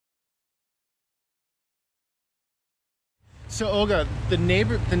So Olga, the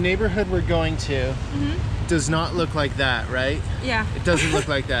neighborhood we're going to does not look like that, right? Yeah. It doesn't look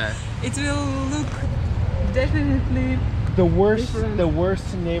like that. It will look definitely the worst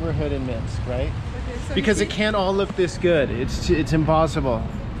different. neighborhood in Minsk, right? Okay, so Because it can't all look this good. It's impossible.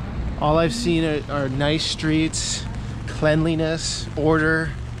 All I've seen are nice streets, cleanliness,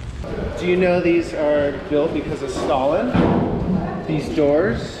 order. Do you know these are built because of Stalin? These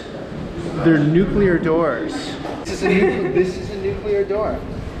doors, they're nuclear doors. This is a nuclear door.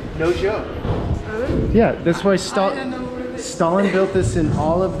 No joke. Yeah, that's why Stalin built this in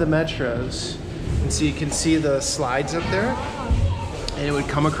all of the metros. And so you can see the slides up there. And it would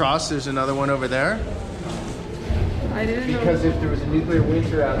come across, there's another one over there. I didn't know. Because if there was a nuclear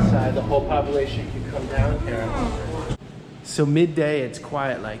winter outside, the whole population could come down here. So midday, it's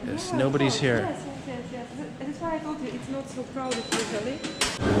quiet like this. Nobody's here. Yes. That's why I told you it's not so crowded usually.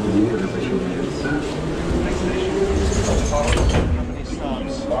 How many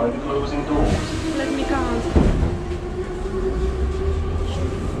stops? Let me count.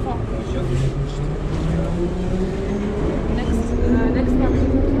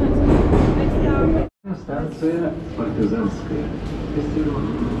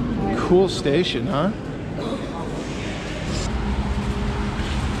 Cool station, huh?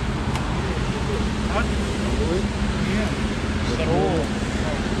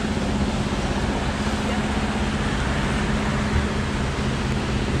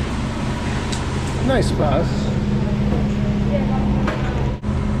 Nice bus.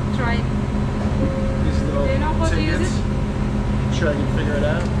 Try. These little Do you know how to use tickets. it? Sure, I can figure it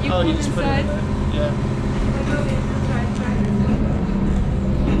out. You Oh, you put just put it in inside. there? Yeah. Try.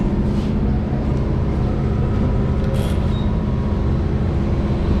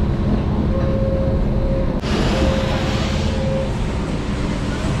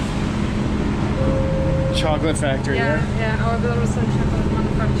 Chocolate factory, Yeah, our Belarus chocolate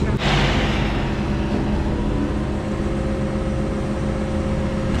manufacturer.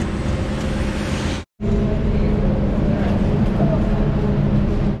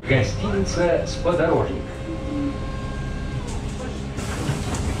 Гостиница «Сподорожник».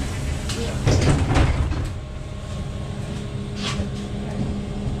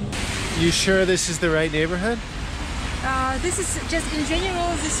 You sure this is the right neighborhood? This is just in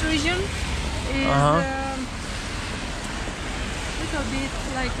general, this region is little bit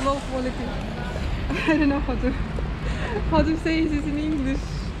like low quality. I don't know how to say this in English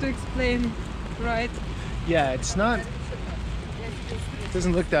to explain right. Yeah, it's not. It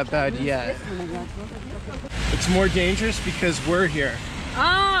doesn't look that bad yet. It's more dangerous because we're here.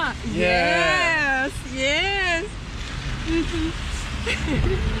 Ah, Yeah. yes.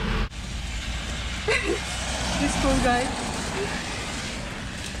 This cool guy.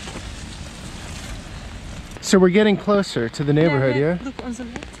 So we're getting closer to the neighborhood, yeah? Look on the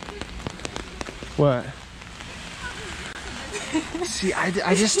left. What? See,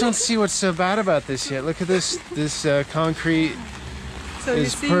 I just don't see what's so bad about this yet. Look at this concrete So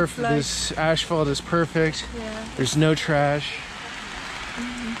is perfect. Like, this asphalt is perfect. yeah. There's no trash.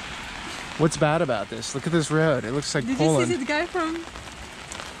 What's bad about this? Look at this road. It looks like Did Poland. you see the guy from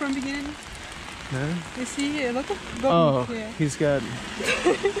beginning? No? You see, look at Oh, here. he's got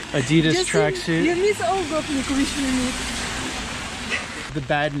Adidas tracksuit. You miss all gopnik, which we need. The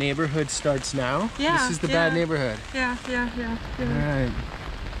bad neighborhood starts now? Yeah, This is the yeah. bad neighborhood. Yeah. Alright.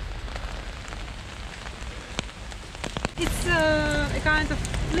 It's a kind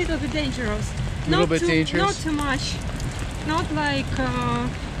of little bit dangerous. Little bit dangerous? Not too much. Not like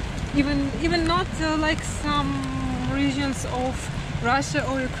even not like some regions of Russia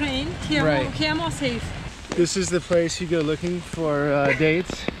or Ukraine. Here more safe. This is the place you go looking for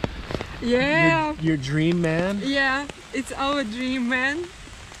dates? Yeah. Your dream man? Yeah, it's our dream, man.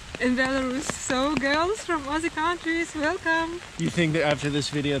 In Belarus. So girls from other countries, welcome. You think that after this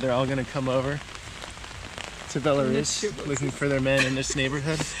video they're all gonna come over to Belarus looking for their man in this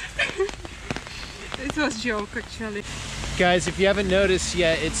neighborhood? It was a joke actually. Guys, if you haven't noticed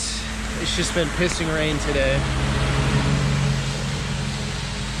yet, it's just been pissing rain today.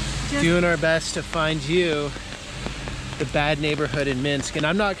 Doing our best to find you the bad neighborhood in Minsk, and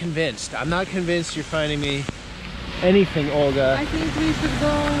I'm not convinced. I'm not convinced you're finding me anything, Olga. I think we should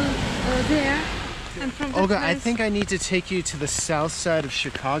go there and from Olga, place. I think I need to take you to the south side of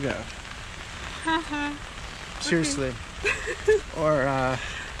Chicago. Seriously. Or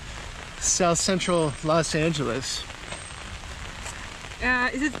south central Los Angeles.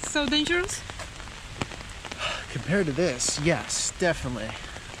 Is it so dangerous? Compared to this, yes, definitely.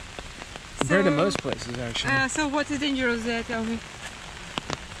 Compared to most places, actually. So what is dangerous there, tell me?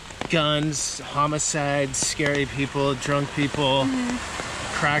 guns, homicides, scary people, drunk people,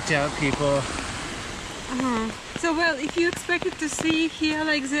 cracked out people. So, well, if you expected to see here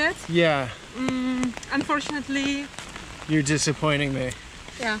like that, Yeah, unfortunately, you're disappointing me.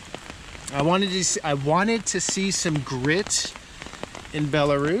 yeah. I wanted to see some grit in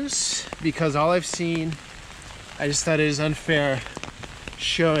Belarus because all I've seen, I just thought it was unfair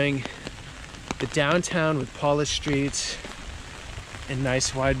showing the downtown with polished streets and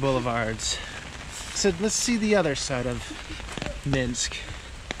nice wide boulevards. So let's see the other side of Minsk.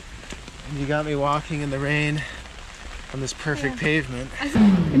 And you got me walking in the rain on this perfect pavement.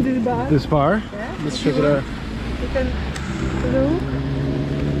 In this bar. This bar? Yeah. Let's check it out. You can look.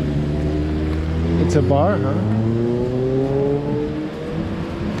 It's a bar, huh?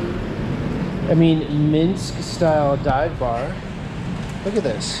 I mean, Minsk style dive bar. Look at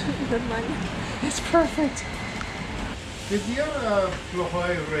this. It's perfect. Где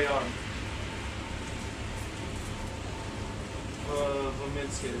плохой район в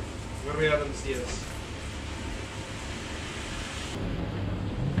Минске? Рядом здесь.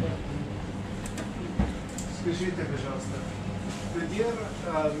 Скажите, пожалуйста, где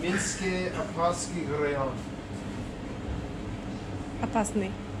Минский опасный район?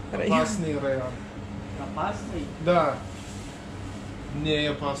 Опасный район. Опасный район. Опасный? Да. Не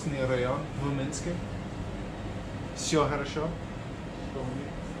опасный район в Минске. Все хорошо?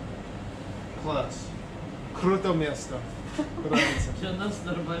 Класс. Круто место. Нравится. Все у нас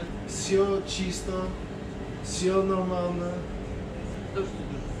нормально. Все чисто. Все нормально.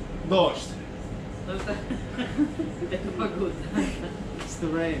 Дождь. Дождь. Это погода. It's the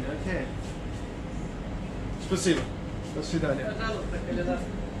rain, okay. Спасибо. До свидания. Пожалуйста, Коляда.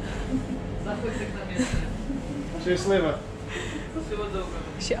 Заходите к нам место. Счастливо. Всего доброго.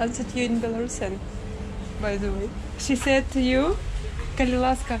 She answered you in Belarusian, by the way. She said to you,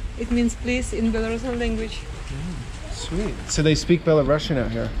 Kalilaska, it means please in Belarusian language. Sweet. So they speak Belarusian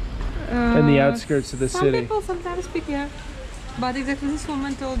out here in the outskirts of the Some city. people sometimes speak, yeah. But exactly this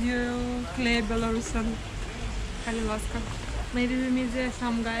woman told you clear Belarusian, Kalilaska. Maybe we meet there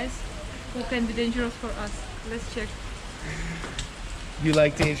some guys who can be dangerous for us. Let's check. You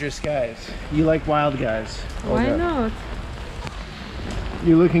like dangerous guys. You like wild guys. Why Olga. not?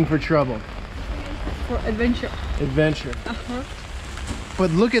 You're looking for trouble. For adventure. Adventure. Uh-huh.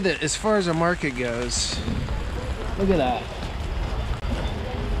 But look at it, as far as a market goes. Look at that.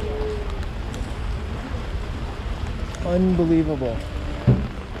 Unbelievable.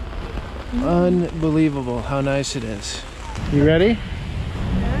 Unbelievable how nice it is. You ready?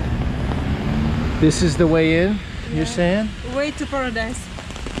 Yeah. This is the way in, you're Yeah. saying? Way to paradise.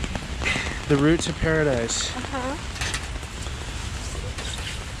 The route to paradise. Uh-huh.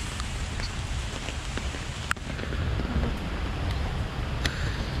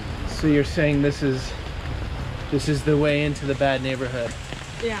 So you're saying this is the way into the bad neighborhood.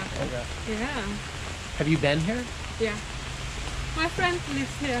 Yeah. Okay. Yeah. Have you been here? Yeah. My friend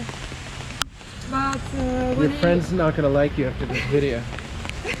lives here. But Your friend's not gonna like you after this video.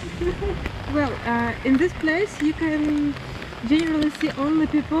 well, in this place you can generally see only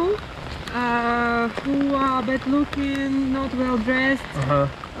people who are bad looking, not well dressed,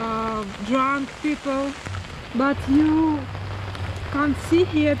 drunk people. But you can't see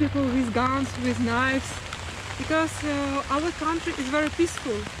here people with guns, with knives, because our country is very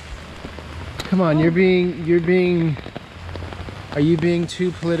peaceful. Come on, are you being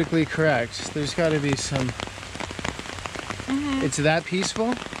too politically correct? There's got to be some. It's that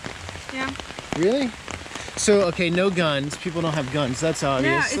peaceful? Yeah. Really? So, okay, no guns. People don't have guns. That's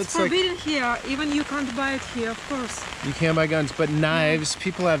obvious. Yeah, it's That's forbidden here. Even you can't buy it here, of course. You can't buy guns, but knives.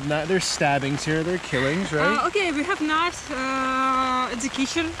 People have There's stabbings here. They're killings, right? Okay, we have knives at the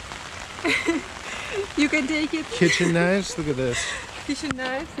kitchen. You can take it. Kitchen knives. Look at this. Kitchen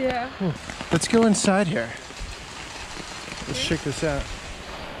knives, yeah. Let's go inside here. Let's check this out.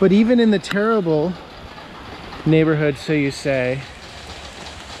 But even in the terrible neighborhood, so you say,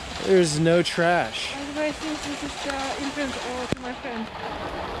 there's no trash. By the way, I think this is the entrance to my friend.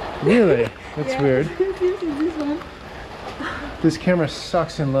 Really? That's Yeah. weird. This is this one. This camera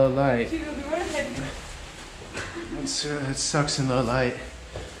sucks in low light. She will be very happy. It sucks in low light.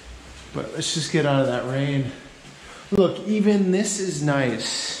 But let's just get out of that rain. Look, even this is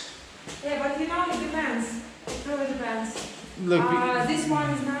nice. Yeah, but you know, it depends. It really depends. Look, This one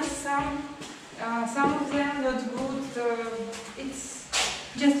is nice, some of them not good. It's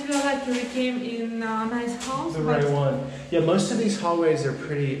just feel like we came in nice homes. the right one. Yeah, most of these hallways are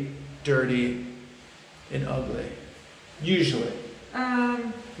pretty dirty and ugly. Usually.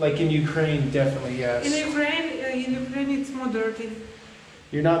 Like in Ukraine, definitely, yes. In Ukraine it's more dirty.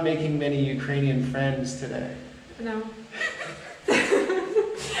 You're not making many Ukrainian friends today. No.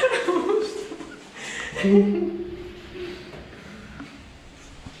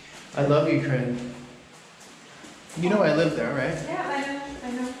 I love Ukraine. You know I live there, right? Yeah,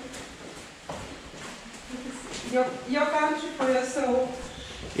 I know. Your country for your soul.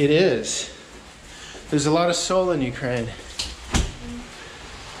 It is. There's a lot of soul in Ukraine.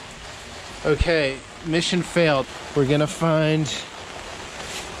 Okay, mission failed. We're gonna find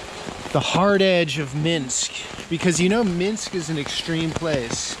the hard edge of Minsk. Because you know Minsk is an extreme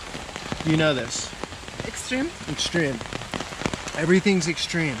place. You know this. Extreme? Extreme. Everything's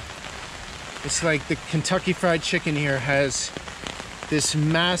extreme. It's like the Kentucky Fried Chicken here has this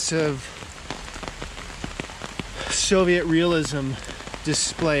massive Soviet realism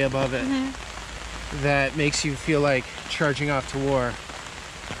display above it that makes you feel like charging off to war.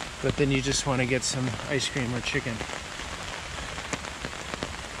 But then you just want to get some ice cream or chicken.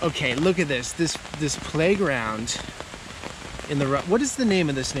 Okay, look at this. This playground in the... What is the name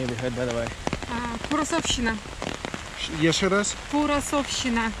of this neighborhood, by the way? Kurasovshina. Еще раз?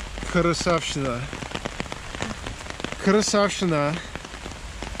 Kurasovshina. Kurasovshina. Kurasovshina.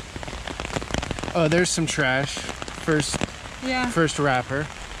 Oh, there's some trash. First wrapper.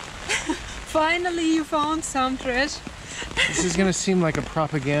 Finally, you found some trash. This is gonna seem like a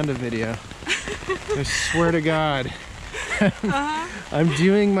propaganda video. I swear to God. I'm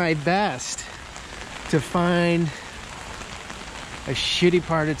doing my best to find a shitty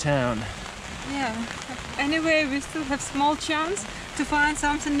part of town. Yeah. Anyway, we still have small chance to find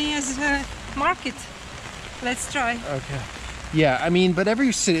something near the market. Let's try. Okay. Yeah, I mean, but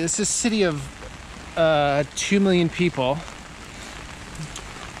every city, it's a city of 2 million people.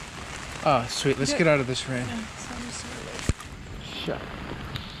 Oh, sweet. Let's get out of this rain. Shut.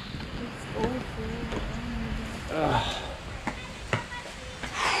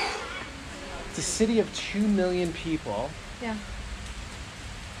 It's a city of 2 million people. Yeah.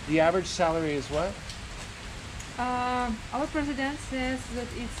 The average salary is what? Our president says that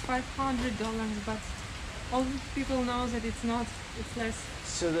it's $500, but all people know that it's not. It's less.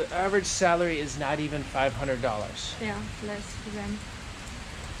 So the average salary is not even $500. Yeah, less for them.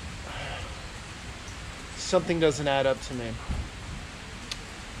 Something doesn't add up to me.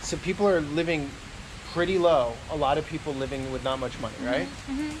 So people are living pretty low. A lot of people living with not much money, right?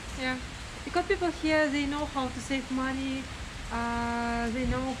 Yeah, because people here, they know how to save money. They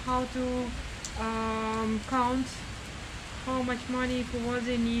know how to count how much money for what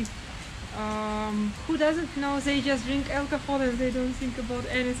they need. Who doesn't know? They just drink alcohol and they don't think about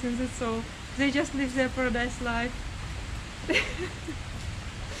anything. That's all. They just live their paradise life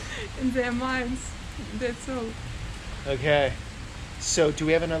in their minds. That's all. Okay. So do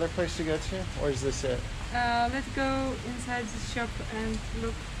we have another place to go to, or is this it? Let's go inside the shop and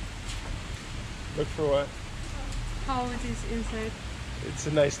look. Look for what? How it is inside. It's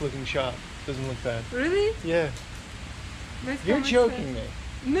a nice looking shop. Doesn't look bad. Really? Yeah. Let's You're come joking inside.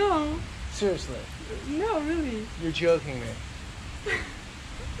 me. No. Seriously. No, really. You're joking me.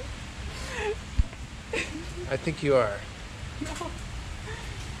 I think you are. No.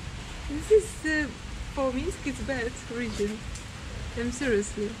 This is for Minsk. It's bad region. I'm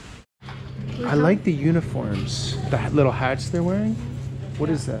seriously. I like the uniforms. The little hats they're wearing. What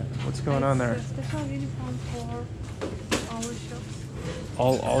is that? What's going on there? It's a special uniform for our shops.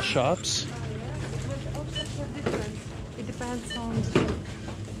 All shops? But all shops are different. It depends on the shop.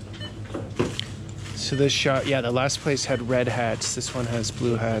 So this shop, yeah, the last place had red hats. This one has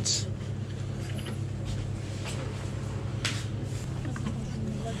blue hats.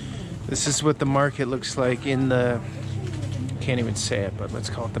 This is what the market looks like in the, can't even say it, but let's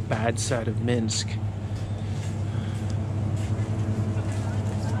call it the bad side of Minsk.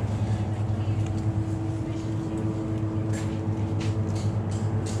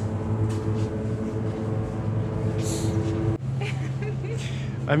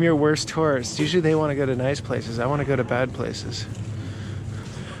 I'm your worst tourist. Usually they want to go to nice places. I want to go to bad places.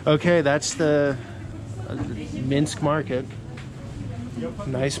 Okay, that's the Minsk market.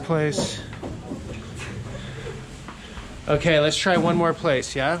 Nice place. Okay, let's try one more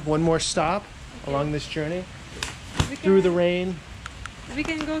place, yeah? One more stop along this journey. Through the rain. We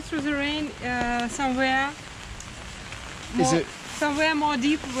can go through the rain somewhere. Is it somewhere more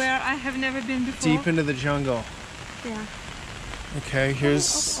deep where I have never been before? deep into the jungle? Yeah. Okay, here's...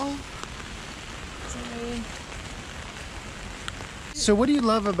 Sorry. So what do you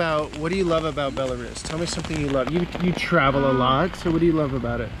love about Belarus? Tell me something you love. You travel a lot, so what do you love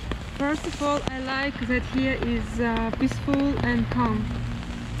about it? First of all, I like that here is peaceful and calm.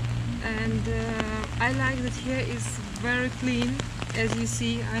 And I like that here is very clean, as you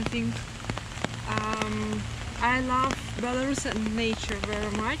see. I think I love Belarus and nature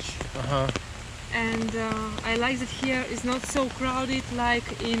very much. And I like that here is not so crowded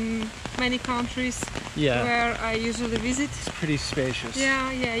like in many countries where I usually visit. It's pretty spacious.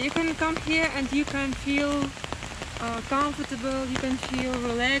 Yeah, you can come here and you can feel comfortable, you can feel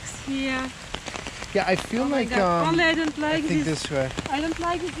relaxed here. Yeah, I feel like only I don't like this way. I don't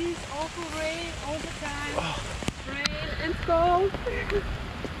like this awful rain all the time. Rain and cold.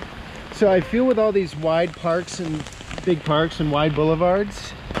 So I feel with all these wide parks and big parks and wide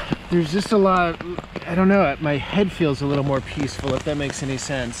boulevards, there's just a lot, I don't know, my head feels a little more peaceful, if that makes any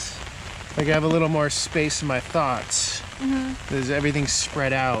sense. Like I have a little more space in my thoughts. There's everything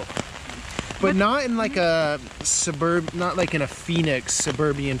spread out. But not in like a not like in a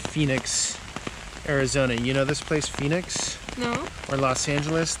suburban Phoenix, Arizona. You know this place, Phoenix? No. Or Los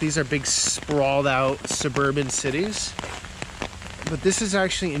Angeles? These are big sprawled out suburban cities. But this is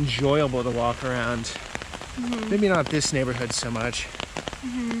actually enjoyable to walk around. Maybe not this neighborhood so much.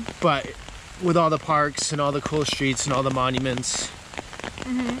 But with all the parks and all the cool streets and all the monuments,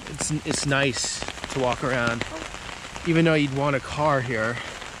 it's nice to walk around. Even though you'd want a car here.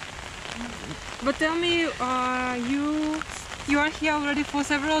 But tell me, you are here already for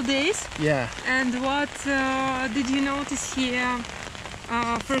several days? Yeah. And what did you notice here,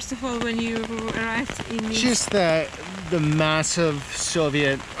 first of all, when you arrived in Minsk? Just the massive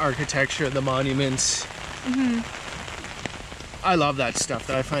Soviet architecture, the monuments. I love that stuff,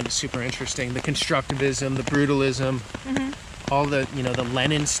 though. I find it super interesting. The constructivism, the brutalism, all the, the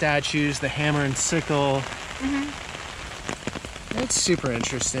Lenin statues, the hammer and sickle. That's super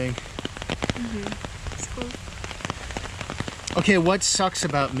interesting. It's cool. Okay, what sucks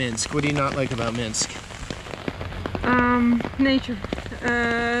about Minsk? What do you not like about Minsk? Nature.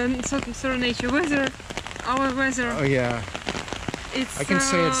 Sorry, nature. Weather. Our weather. Oh yeah. I can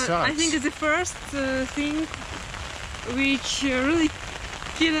say it sucks. I think it's the first thing which really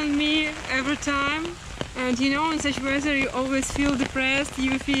killing me every time. And in such weather you always feel depressed.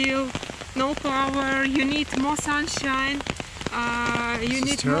 You feel no power. You need more sunshine. You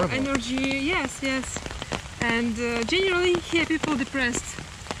need more energy. Yes. And generally here people depressed.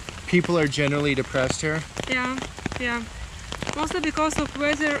 People are generally depressed here? Yeah. Mostly because of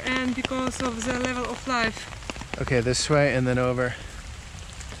weather and because of the level of life. Okay, this way and then over.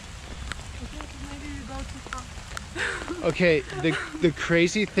 Maybe we go too far. Okay, the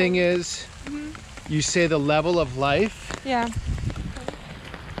crazy thing is, you say the level of life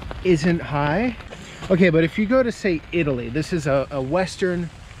isn't high. Okay, but if you go to, say, Italy, this is a Western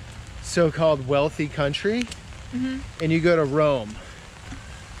so-called wealthy country, and you go to Rome.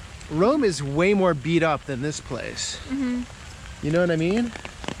 Rome is way more beat up than this place. You know what I mean?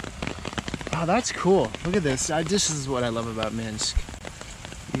 Oh, that's cool. Look at this. This is what I love about Minsk.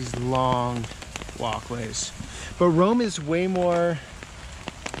 These long walkways. But Rome is way more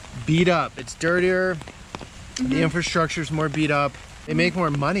beat up. It's dirtier. The infrastructure is more beat up. They make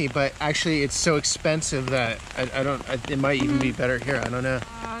more money, but actually it's so expensive that it might even be better here. I don't know.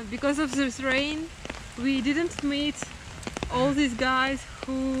 Because of this rain, we didn't meet all these guys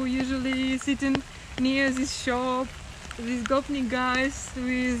who usually sitting near this shop. These Gopnik guys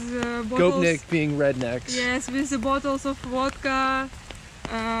with bottles. Gopnik being rednecks. Yes, with the bottles of vodka,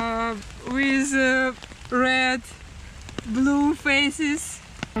 with red, blue faces.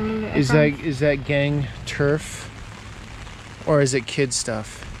 Is that gang turf, or is it kid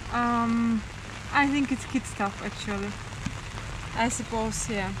stuff? I think it's kid stuff actually. I suppose,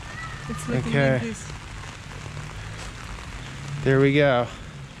 yeah. It's looking Okay. like this. There we go.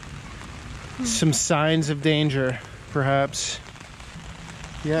 Some signs of danger, perhaps.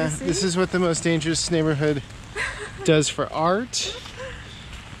 Yeah, this is what the most dangerous neighborhood does for art.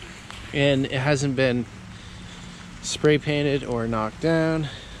 And it hasn't been spray painted or knocked down.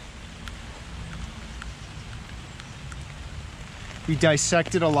 We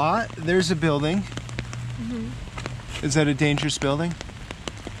dissected a lot. There's a building. Is that a dangerous building?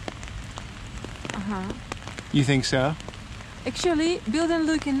 You think so? Actually, building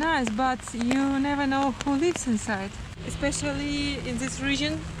looking nice, but you never know who lives inside. Especially in this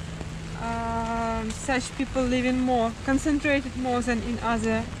region, such people living more, concentrated more than in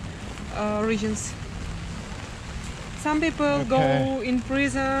other regions. Some people go in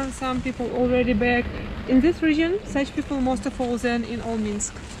prison, some people already back. In this region, such people most of all than in all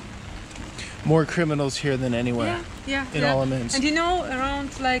Minsk. More criminals here than anywhere. Yeah. In all of Minsk. And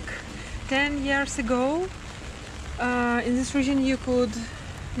around like 10 years ago, in this region you could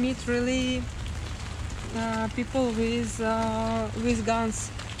meet really people with guns.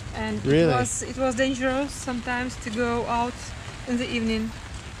 and Really? it was dangerous sometimes to go out in the evening.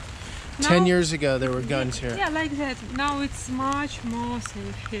 10 years ago there were guns here. Yeah, like that. Now it's much more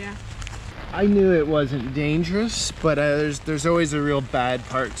safe here. I knew it wasn't dangerous, but there's always a real bad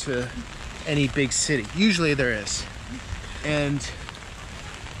part to any big city. Usually there is. And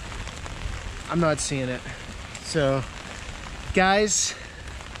I'm not seeing it. So, guys,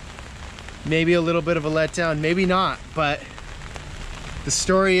 maybe a little bit of a letdown, maybe not, but the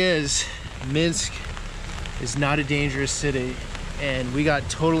story is Minsk is not a dangerous city, and we got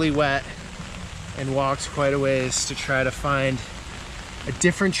totally wet and walked quite a ways to try to find a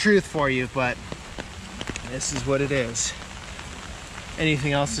different truth for you, but this is what it is.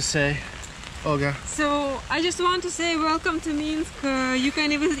 Anything else to say, Olga? So I just want to say welcome to Minsk. You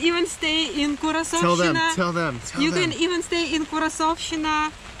can even stay in Kurasovshchina. Tell them. You can even stay in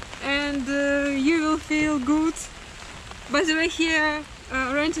Kurasovshchina, and you will feel good. By the way, here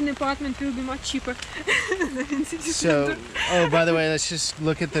renting an apartment will be much cheaper than in city center. Oh, by the way, let's just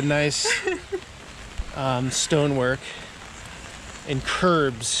look at the nice stonework and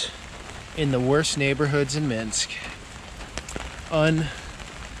curbs in the worst neighborhoods in Minsk.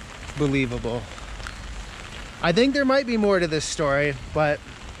 Unbelievable. I think there might be more to this story, but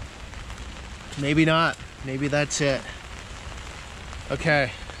maybe not. Maybe that's it.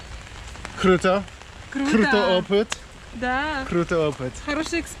 Okay. Kruto. Kruto oput. Да. Kruto oput.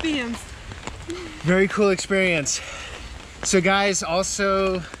 Хороший experience. Very cool experience. So guys,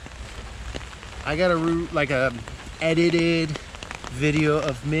 also I got a edited video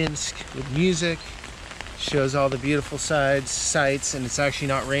of Minsk with music. Shows all the beautiful sights, and it's actually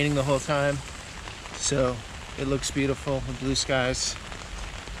not raining the whole time. So it looks beautiful with blue skies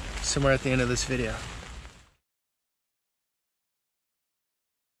somewhere at the end of this video.